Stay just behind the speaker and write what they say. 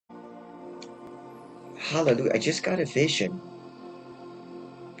Hallelujah. I just got a vision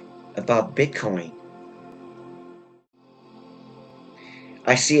about Bitcoin.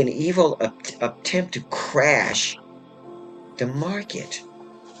 I see an evil attempt to crash the market.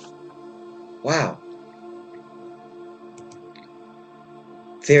 Wow.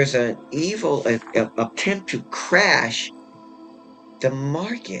 There's an evil attempt to crash the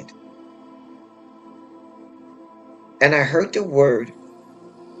market. And I heard the word,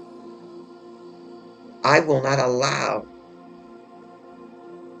 I will not allow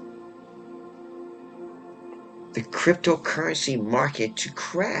the cryptocurrency market to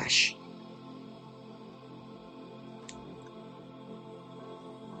crash.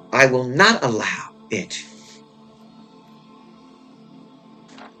 I will not allow it.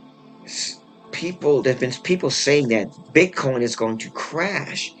 There've been people saying that Bitcoin is going to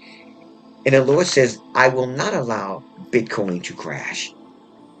crash. And the Lord says, I will not allow Bitcoin to crash.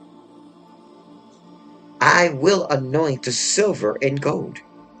 I will anoint the silver and gold,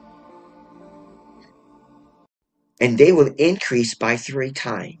 and they will increase by 3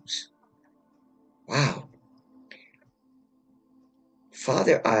 times. Wow.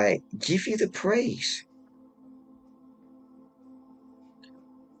 Father, I give you the praise.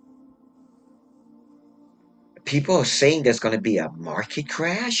 People are saying there's going to be a market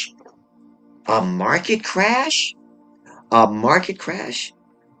crash. A market crash? A market crash?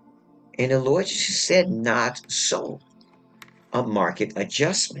 And the Lord just said, not so. A market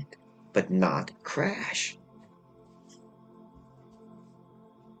adjustment, but not crash.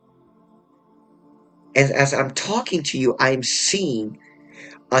 And as I'm talking to you, I'm seeing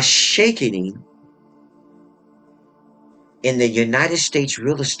a shaking in the United States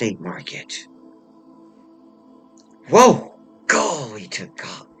real estate market. Whoa! Glory to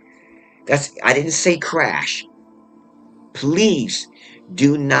God. I didn't say crash. Please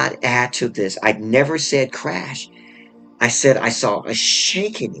do not add to this. I never said crash. I said I saw a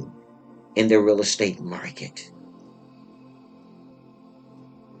shaking in the real estate market.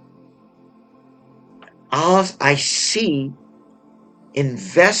 All I see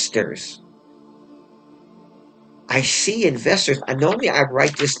investors. I see investors. Normally I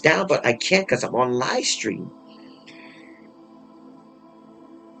write this down, but I can't because I'm on live stream.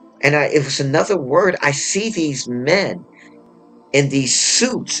 And it was another word. I see these men in these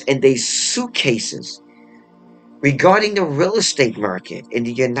suits and these suitcases regarding the real estate market in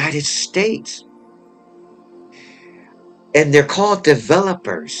the United States. And they're called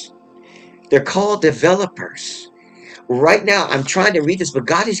developers. They're called developers. Right now, I'm trying to read this, but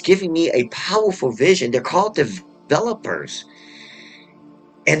God is giving me a powerful vision. They're called developers.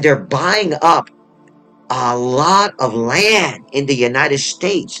 And they're buying up a lot of land in the United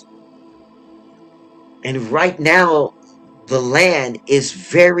States. And right now, the land is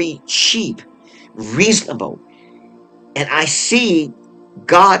very cheap, reasonable. And I see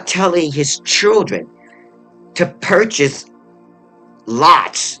God telling his children to purchase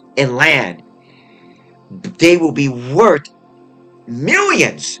lots and land. They will be worth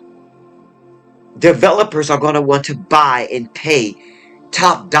millions. Developers are going to want to buy and pay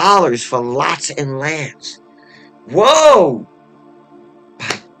top dollars for lots and lands. Whoa!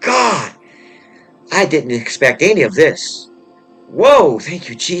 My God! I didn't expect any of this. Whoa! Thank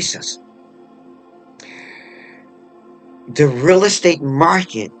you, Jesus. The real estate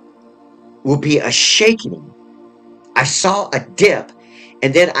market will be a shaking. I saw a dip,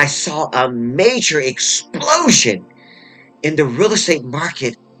 and then I saw a major explosion in the real estate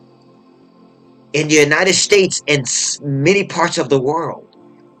market in the United States and many parts of the world.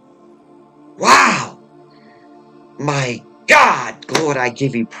 Wow! My God, Lord, I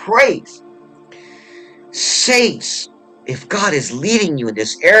give you praise. Saints, if God is leading you in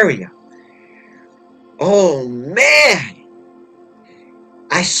this area, oh man,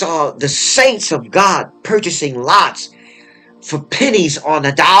 I saw the saints of God purchasing lots for pennies on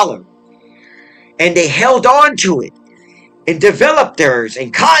a dollar, and they held on to it, and developers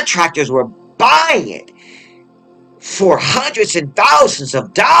and contractors were buying it for hundreds and thousands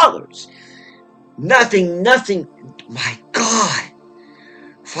of dollars. Nothing, my God.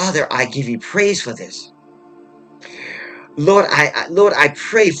 Father, I give you praise for this. Lord, I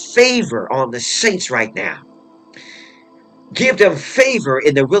pray favor on the saints right now. Give them favor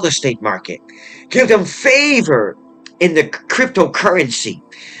in the real estate market. Give them favor in the cryptocurrency.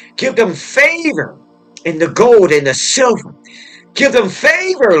 Give them favor in the gold and the silver. Give them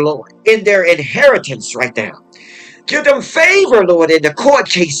favor, Lord, in their inheritance right now. Give them favor, Lord, in the court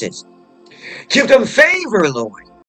cases. Give them favor, Lord,